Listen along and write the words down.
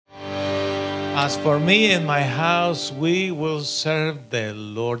As for me and my house, we will serve the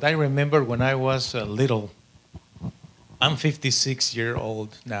Lord. I remember when I was little. I'm 56 years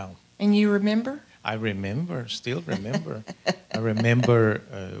old now. And you remember? I remember, still remember. I remember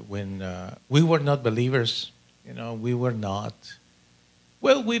when we were not believers. We were not.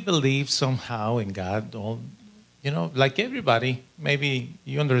 Well, we believe somehow in God. Like everybody. Maybe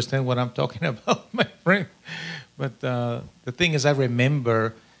you understand what I'm talking about, my friend. But the thing is, I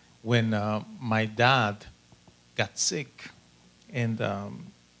remember when my dad got sick, and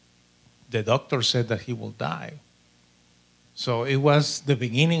the doctor said that he will die. So it was the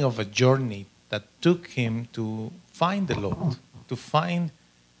beginning of a journey that took him to find the Lord, to find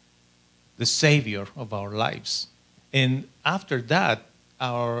the Savior of our lives. And after that,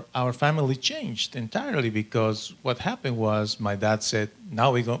 our family changed entirely, because what happened was my dad said,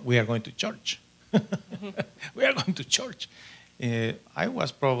 now we are going to church. We are going to church. I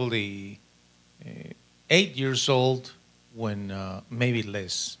was probably 8 years old when, maybe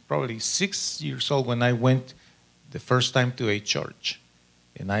less, probably 6 years old when I went the first time to a church.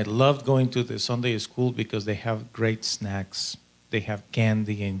 And I loved going to the Sunday school because they have great snacks. They have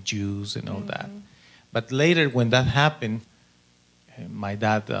candy and juice and all that. But later, when that happened, my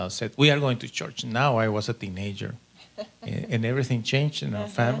dad said, we are going to church. Now I was a teenager. And everything changed in our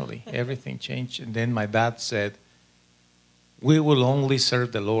family. Everything changed. And then my dad said, we will only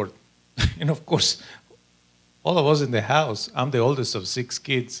serve the Lord. And of course, all of us in the house, I'm the oldest of 6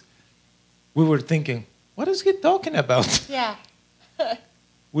 kids, we were thinking, what is he talking about? Yeah.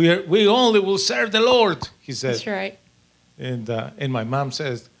 We only will serve the Lord, he said. That's right. And my mom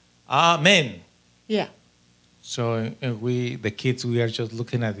says, Amen. Yeah. So the kids, we are just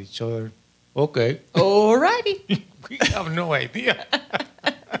looking at each other. Okay. All righty. We have no idea.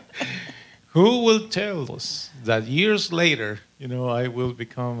 Who will tell us that years later, I will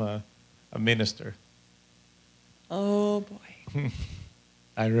become a minister? Oh, boy.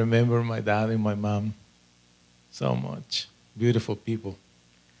 I remember my dad and my mom so much. Beautiful people.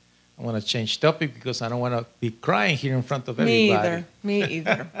 I want to change topic because I don't want to be crying here in front of everybody. Me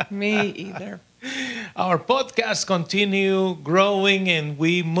either. Me either. Our podcasts continue growing, and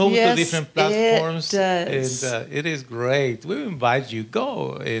we move to different platforms. It does. And it is great. We invite you,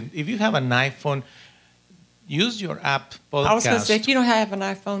 go. And if you have an iPhone, use your app podcast. I was going to say, if you don't have an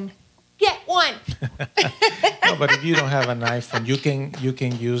iPhone, get one. No, but if you don't have an iPhone, you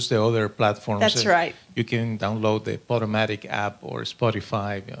can use the other platforms. That's right. You can download the Podomatic app or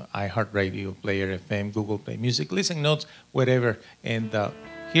Spotify, iHeartRadio, Player FM, Google Play Music, Listen Notes, whatever. And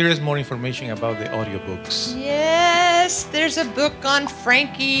here is more information about the audiobooks. Yes, there's a book on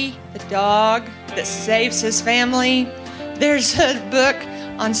Frankie, the dog that saves his family. There's a book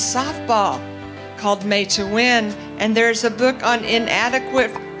on softball called Made to Win. And there's a book on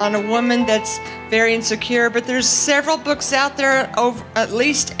inadequate, on a woman that's very insecure. But there's several books out there, over at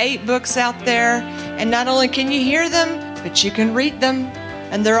least 8 books out there. And not only can you hear them, but you can read them.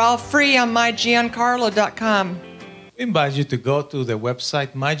 And they're all free on mygiancarlo.com. We invite you to go to the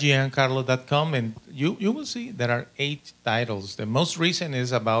website, mygiancarlo.com, and you will see there are 8 titles. The most recent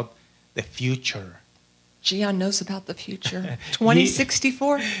is about the future. Gian knows about the future.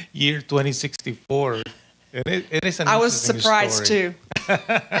 2064? Year 2064. It is an I was interesting surprised story. too.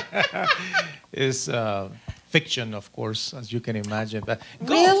 It's fiction, of course, as you can imagine. But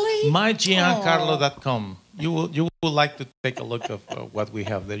go, Really? mygiancarlo.com. You will like to take a look of what we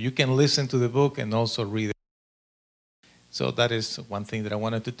have there. You can listen to the book and also read it. So that is one thing that I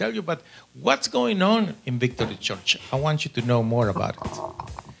wanted to tell you. But what's going on in Victory Church? I want you to know more about it.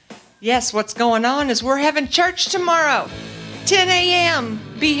 Yes, what's going on is we're having church tomorrow, 10 a.m.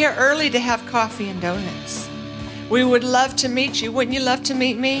 Be here early to have coffee and donuts. We would love to meet you. Wouldn't you love to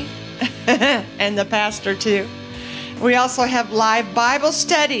meet me? And the pastor, too. We also have live Bible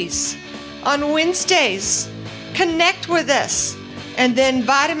studies on Wednesdays. Connect with us. And then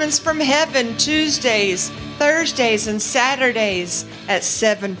Vitamins from Heaven Tuesdays, Thursdays, and Saturdays at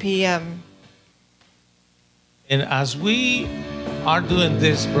 7 p.m. And as we are doing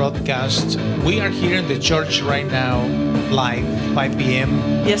this broadcast, we are here in the church right now, live, 5 p.m.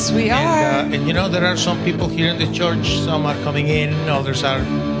 Yes, we are. And there are some people here in the church. Some are coming in, others are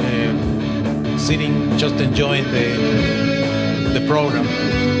sitting, just enjoying the program.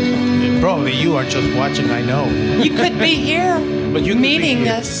 And probably you are just watching, I know. You could be here But you could be meeting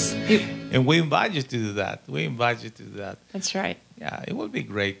here. us. And we invite you to do that. We invite you to do that. That's right. Yeah, it would be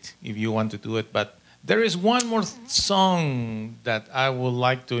great if you want to do it. But there is one more song that I would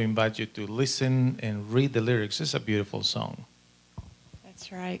like to invite you to listen and read the lyrics. It's a beautiful song.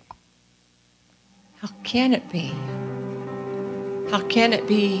 That's right. How can it be? How can it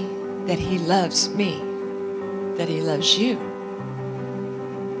be that He loves me, that He loves you.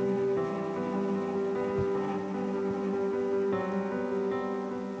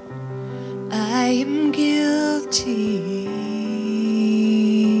 I am guilty,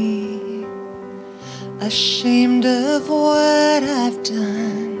 ashamed of what I've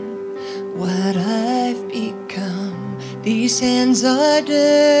done, what I've become. These hands are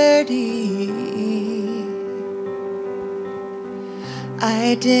dirty.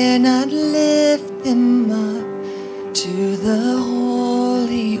 I dare not lift them up to the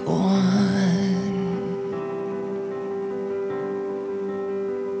Holy One.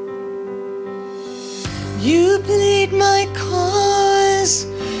 You plead my cause,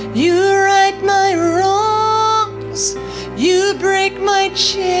 you right my wrongs, you break my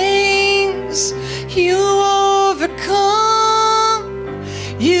chains, you overcome.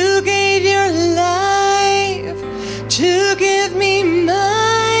 You gave your life to give me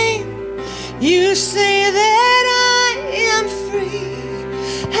mine. You say that I am free.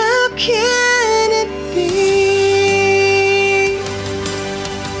 How can it be?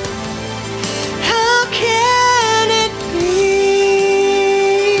 How can it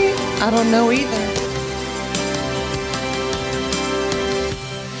be? I don't know either.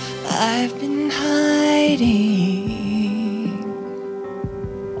 I've been hiding,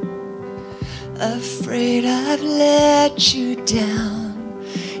 afraid I've let you down.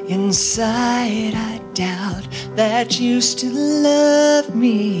 Inside I doubt that you still love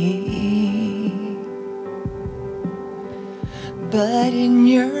me. But in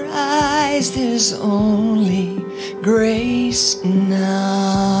your eyes there's only grace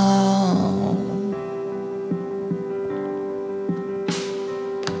now.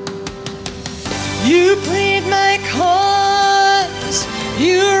 You plead my cause,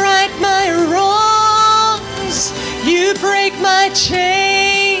 you right my wrongs, you break my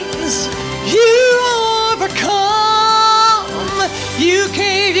chains, you overcome. You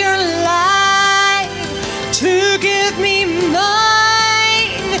gave your life to give me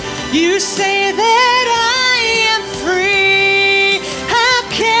mine. You say that I am free. How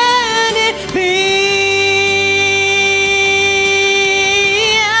can it be?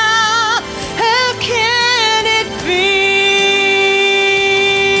 How can it be?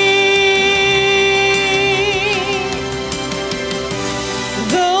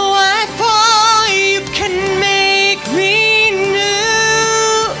 Though I fall, you can make me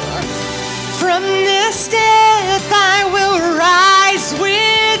new. From this death I will rise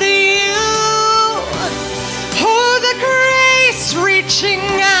with you. Oh, the grace reaching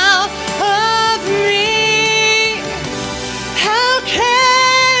out of me. How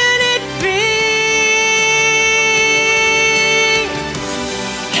can it be?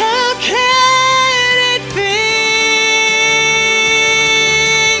 How can it be?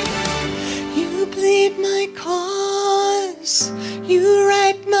 You plead my cause, you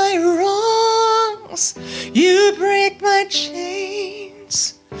right my wrongs, you break my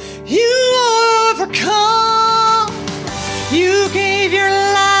chains, you overcome. You gave your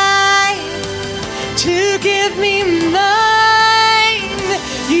life to give me mine.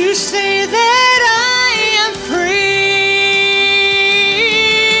 You say that I am free.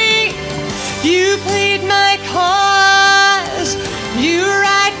 You plead my cause, you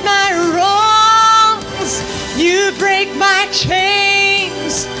right my wrongs, you break my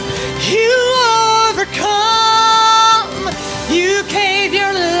chains, you overcome. You gave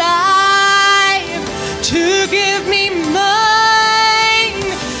your life to give me mine.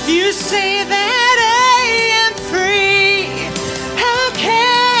 You say that I am free. How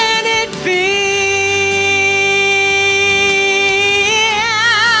can it be?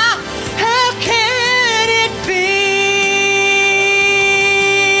 How can it be?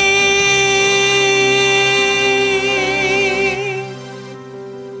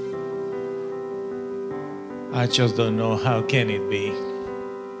 I just don't know how can it be.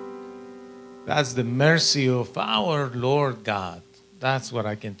 That's the mercy of our Lord God. That's what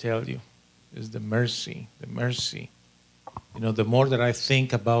I can tell you, is the mercy, the mercy. You know, the more that I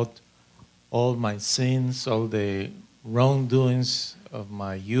think about all my sins, all the wrongdoings of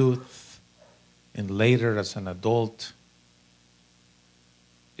my youth and later as an adult,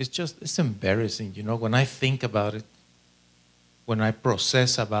 it's embarrassing, you know, when I think about it, when I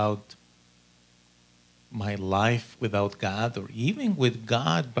process about my life without God, or even with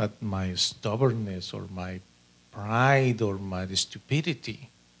God, but my stubbornness or my pride or my stupidity,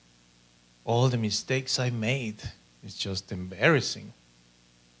 all the mistakes I made, it's just embarrassing.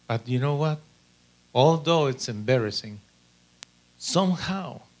 But you know what? Although it's embarrassing,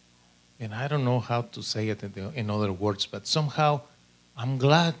 somehow, and I don't know how to say it in other words, but somehow I'm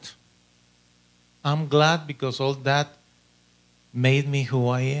glad I'm glad because all that made me who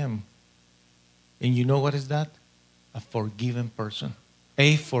I am. And you know what is that? A forgiven person.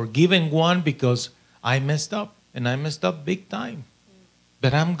 A forgiven one because I messed up. And I messed up big time.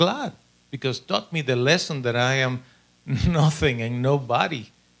 But I'm glad because taught me the lesson that I am nothing and nobody.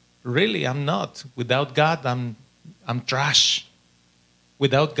 Really, I'm not. Without God, I'm trash.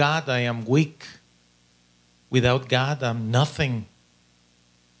 Without God, I am weak. Without God, I'm nothing.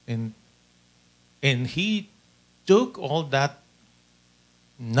 And He took all that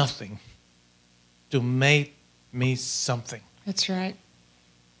nothing to make me something. That's right.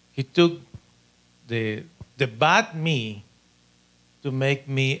 He took the bad me to make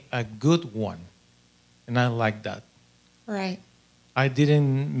me a good one. And I like that. Right. I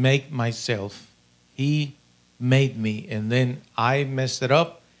didn't make myself. He made me. And then I messed it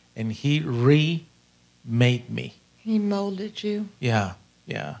up and He remade me. He molded you. Yeah,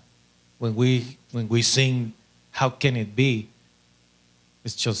 yeah. When we sing, how can it be?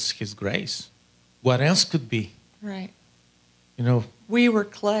 It's just His grace. What else could be? Right. You know, We were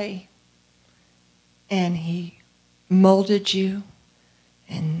clay, and He molded you,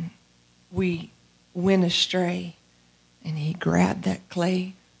 and we went astray, and He grabbed that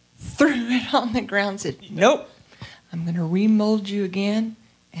clay, threw it on the ground, said, "Nope, I'm going to remold you again,"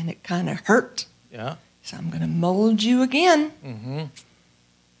 and it kind of hurt. yeah. So I'm going to mold you again. Mm-hmm.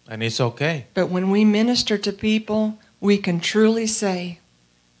 And it's okay. But when we minister to people, we can truly say,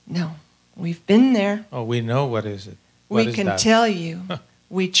 "No, we've been there. Oh, we know what is it. What We is can that? tell you.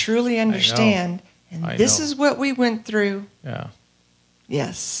 We truly understand. And I this know. is what we went through." Yeah,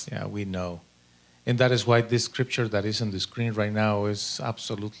 Yes. yeah, we know. And that is why this scripture that is on the screen right now is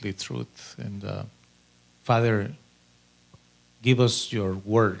absolutely truth. And Father, give us your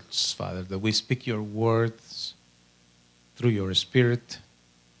words, Father, that we speak your words through your Spirit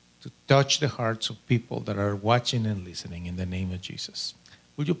to touch the hearts of people that are watching and listening in the name of Jesus.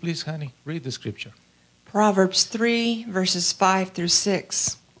 Would you please, honey, read the scripture? Proverbs 3, verses 5 through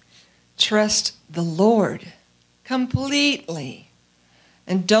 6. Trust the Lord completely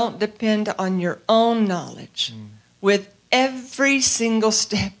and don't depend on your own knowledge. With every single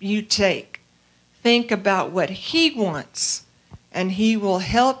step you take, think about what He wants, and He will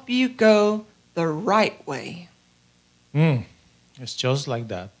help you go the right way. It's just like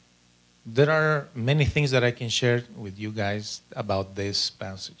that. There are many things that I can share with you guys about this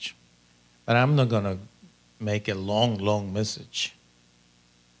passage, but I'm not going to make a long message.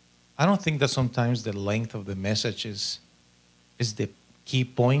 I don't think that sometimes the length of the message is the key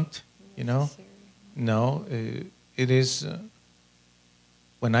point, you know? No, it is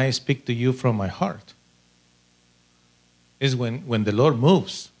when I speak to you from my heart. Is when the Lord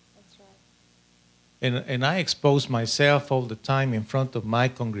moves. And I expose myself all the time in front of my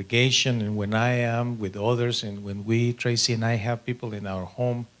congregation, and when I am with others, and when Tracy and I have people in our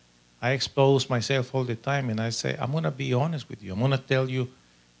home, I expose myself all the time, and I say, I'm going to be honest with you. I'm going to tell you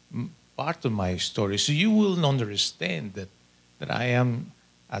part of my story, so you will understand that I am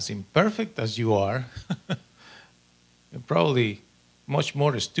as imperfect as you are, and probably much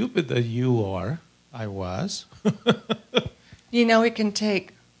more stupid than you are. I was. You know, it can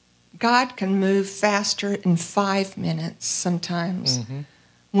take, God can move faster in 5 minutes sometimes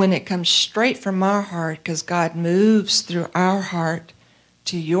when it comes straight from our heart, because God moves through our heart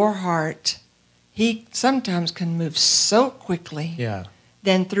to your heart. He sometimes can move so quickly Yeah.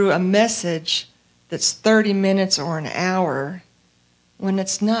 than through a message that's 30 minutes or an hour when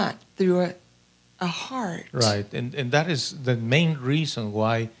it's not through a heart. Right, and that is the main reason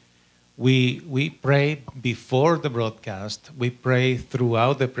why we pray before the broadcast. We pray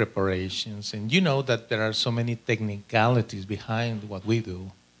throughout the preparations, and you know that there are so many technicalities behind what we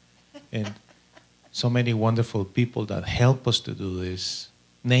do, and so many wonderful people that help us to do this.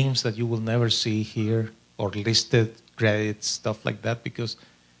 Names that you will never see here or listed credits, stuff like that, because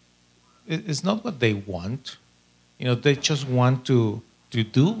it's not what they want. You know, they just want to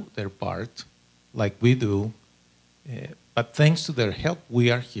do their part like we do. But thanks to their help, we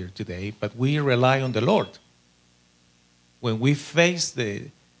are here today. But we rely on the Lord. When we face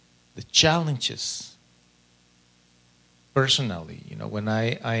the challenges personally, you know, when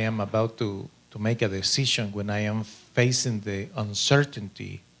I am about to make a decision, when I am facing the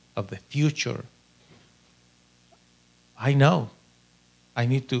uncertainty of the future, I know I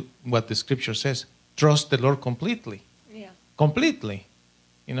need to, what the scripture says, trust the Lord completely. Yeah. Completely,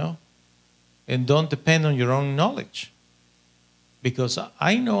 you know, and don't depend on your own knowledge. Because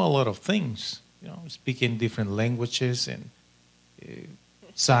I know a lot of things, you know, speaking different languages and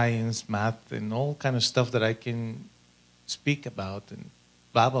science, math, and all kind of stuff that I can speak about and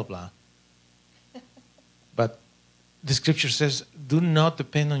blah, blah, blah. But the scripture says, do not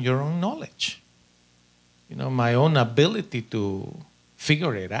depend on your own knowledge. You know, my own ability to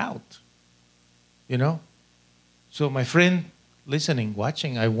figure it out. You know? So my friend listening,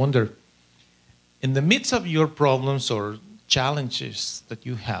 watching, I wonder, in the midst of your problems or challenges that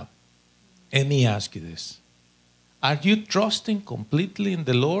you have, let me ask you this. Are you trusting completely in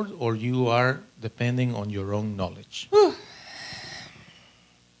the Lord, or you are depending on your own knowledge?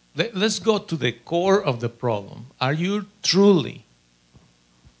 Let's go to the core of the problem. Are you truly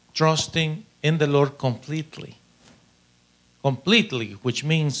trusting in the Lord completely? Completely, which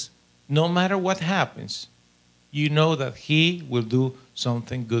means no matter what happens, you know that He will do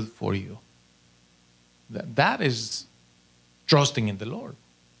something good for you. That is trusting in the Lord.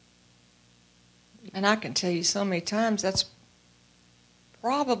 And I can tell you so many times that's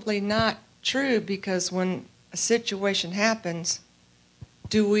probably not true, because when a situation happens,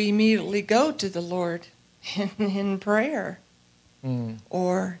 do we immediately go to the Lord in prayer?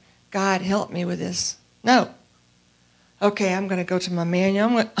 Or, God, help me with this? No. Okay, I'm going to go to my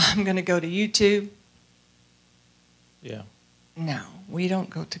manual. I'm going to go to YouTube. Yeah. No, we don't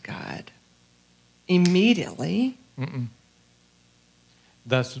go to God immediately. Mm-mm.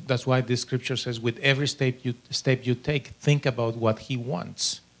 That's why this scripture says, with every step you take, think about what He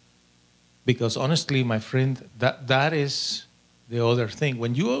wants. Because honestly, my friend, that is the other thing.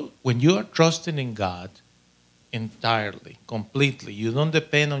 When you are trusting in God entirely, completely, you don't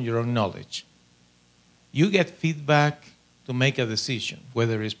depend on your own knowledge. You get feedback to make a decision,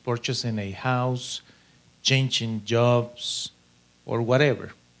 whether it's purchasing a house, changing jobs, or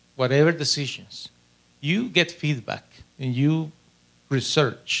whatever decisions. You get feedback and you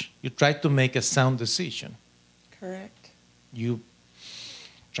research. You try to make a sound decision. Correct. You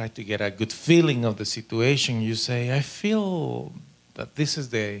try to get a good feeling of the situation. You say, I feel that this is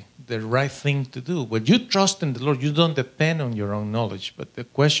the right thing to do. When you trust in the Lord, you don't depend on your own knowledge. But the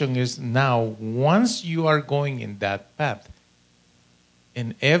question is now, once you are going in that path,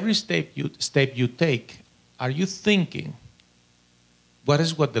 in every step you take, are you thinking, what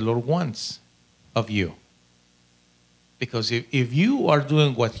is what the Lord wants of you? Because if you are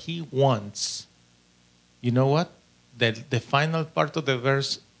doing what He wants, you know what? The final part of the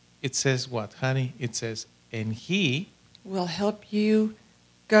verse, it says what, honey? It says, and He will help you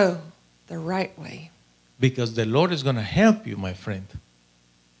go the right way. Because the Lord is going to help you, my friend.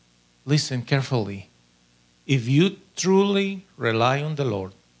 Listen carefully. If you truly rely on the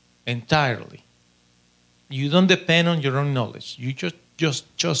Lord entirely, you don't depend on your own knowledge. You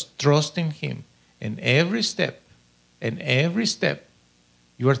just trust in Him. And every step,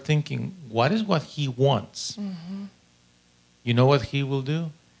 you are thinking, what is what He wants? Mm-hmm. You know what He will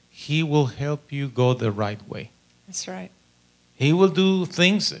do? He will help you go the right way. That's right. He will do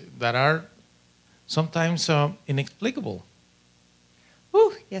things that are sometimes inexplicable.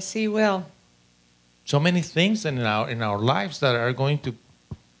 Ooh, yes, He will. So many things in our lives that are going to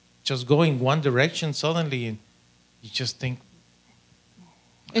just go in one direction suddenly, and you just think.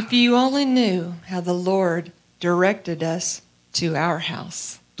 If you only knew how the Lord directed us to our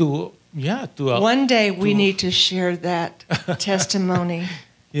house. One day we need to share that testimony.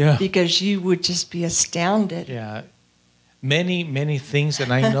 Yeah. Because you would just be astounded. Yeah. Many, many things.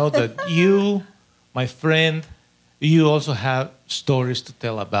 And I know that you, my friend, you also have stories to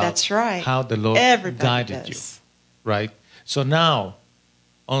tell about. That's right. How the Lord guided you. Right? So now,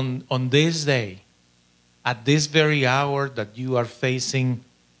 on this day, at this very hour that you are facing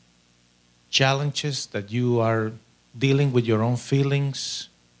challenges, that you are dealing with your own feelings,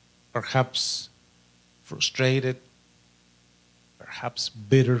 perhaps frustrated, perhaps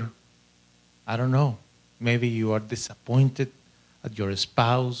bitter, I don't know. Maybe you are disappointed at your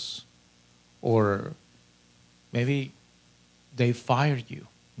spouse, or maybe they fired you,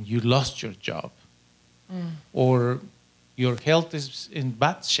 you lost your job, or your health is in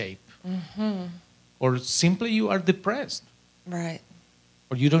bad shape, or simply you are depressed. Right.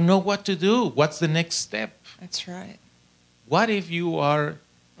 Or you don't know what to do. What's the next step? That's right. What if you are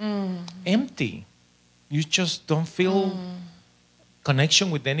empty? You just don't feel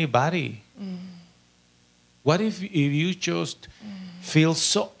connection with anybody. What if you just feel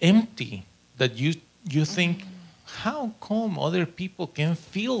so empty that you think, how come other people can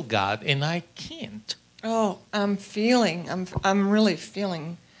feel God and I can't? Oh, I'm really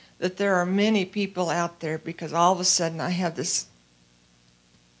feeling that there are many people out there, because all of a sudden I have this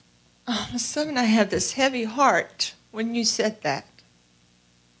heavy heart when you said that.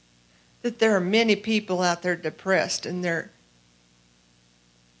 That there are many people out there depressed, and they're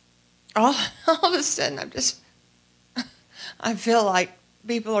all of a sudden I feel like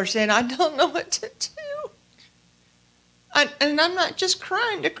people are saying, I don't know what to do. And I'm not just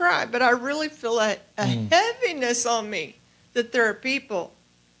crying to cry, but I really feel a heaviness on me that there are people.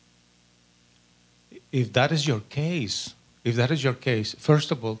 If that is your case,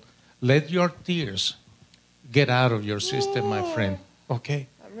 first of all, let your tears get out of your system, my friend. Okay?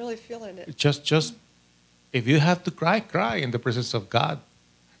 I'm really feeling it. Just if you have to cry, cry in the presence of God.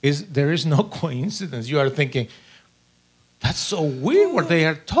 There is no coincidence. You are thinking, that's so weird what they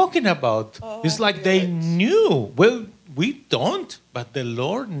are talking about. It's like they knew. Well, we don't, but the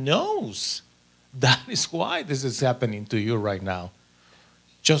Lord knows. That is why this is happening to you right now.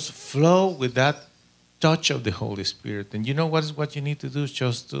 Just flow with that touch of the Holy Spirit. And you know what you need to do is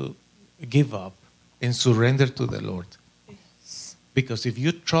just to give up and surrender to the Lord. Yes. Because if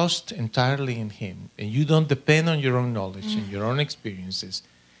you trust entirely in Him and you don't depend on your own knowledge and your own experiences,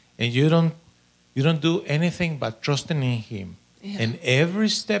 and you don't do anything but trusting in Him, and every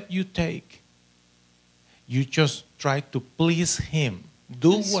step you take, you just try to please Him.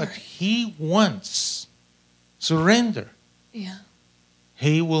 Do what He wants. Surrender. Yeah.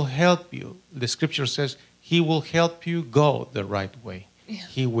 He will help you. The scripture says He will help you go the right way. Yeah.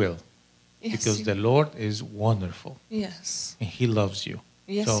 He will. Yes, Because the Lord is wonderful. Yes. And He loves you.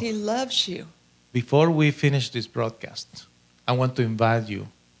 Yes, So, He loves you. before we finish this broadcast, I want to invite you.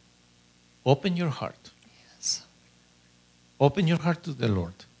 Open your heart. Yes. Open your heart to the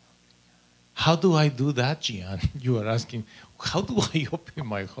Lord. How do I do that, Gian? You are asking, how do I open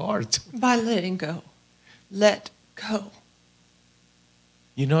my heart? By letting go. Let go.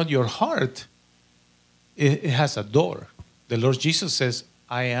 You know, your heart, it has a door. The Lord Jesus says,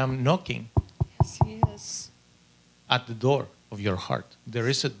 I am knocking Yes, He is. at the door of your heart. There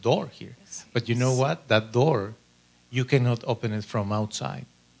is a door here. Yes, But you know what? That door, you cannot open it from outside.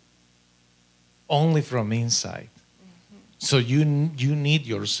 Only from inside. So you need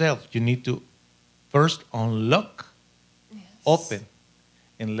yourself. You need to first unlock, open,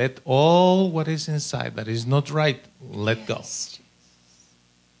 and let all what is inside that is not right, let go. Yes,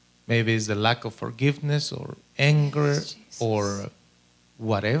 Maybe it's the lack of forgiveness or anger Yes, Jesus. or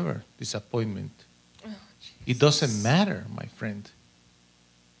whatever, disappointment. Oh, It doesn't matter, my friend.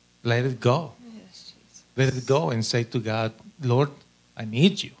 Let it go. yes, Jesus. Let it go and say to God, Lord, I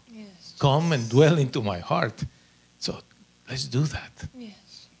need you. Yes, Come and dwell into my heart. So let's do that.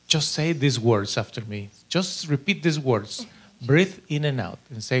 yes. Just say these words after me. Just repeat these words. Breathe in and out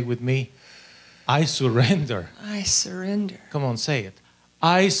and say with me, I surrender. I surrender. Come on, say it.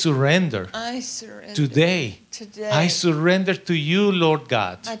 I surrender. I surrender. Today, Today. I surrender to you, Lord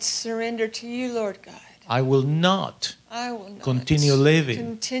God. I surrender to you, Lord God. I will not I will not continue living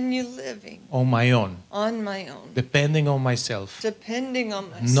continue living on my own, on my own, depending on myself. depending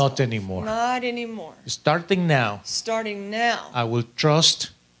on myself. Not anymore. Not anymore. Starting now, Starting now, I will trust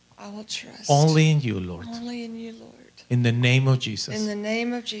I will trust only in you, Lord. only in you, Lord. In the name of In Jesus. the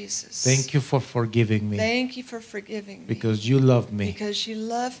name of Jesus. Thank you for forgiving me Thank you for forgiving me. because you love me. Because you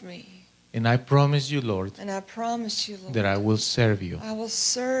love me. And I promise you, Lord, And I promise you, Lord, that I will serve you I will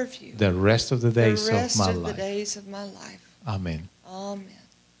serve you the rest of the days the rest of my of the life. days of my life. Amen. Amen.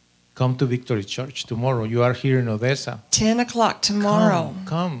 Come to Victory Church tomorrow. You are here in Odessa. 10 o'clock tomorrow.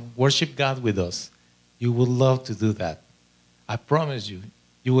 Come, worship God with us. You will love to do that. I promise you,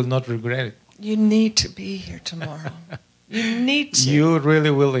 you will not regret it. You need to be here tomorrow. You need to. You really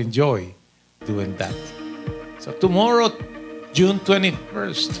will enjoy doing that. So tomorrow, June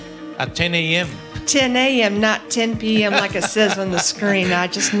 21st at 10 a.m. 10 a.m., not 10 p.m. like it says on the screen. I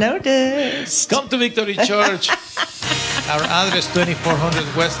just noticed. Come to Victory Church. Our address,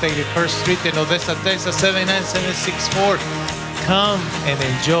 2400 West 81st Street in Odessa, Texas, 79764. Come and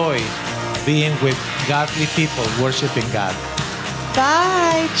enjoy being with godly people, worshiping God.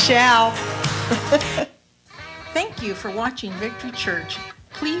 Bye. Ciao. Thank you for watching Victory Church.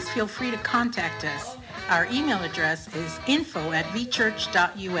 Please feel free to contact us. Our email address is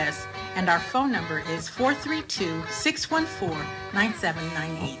info@vchurch.us and our phone number is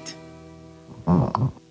 432-614-9798.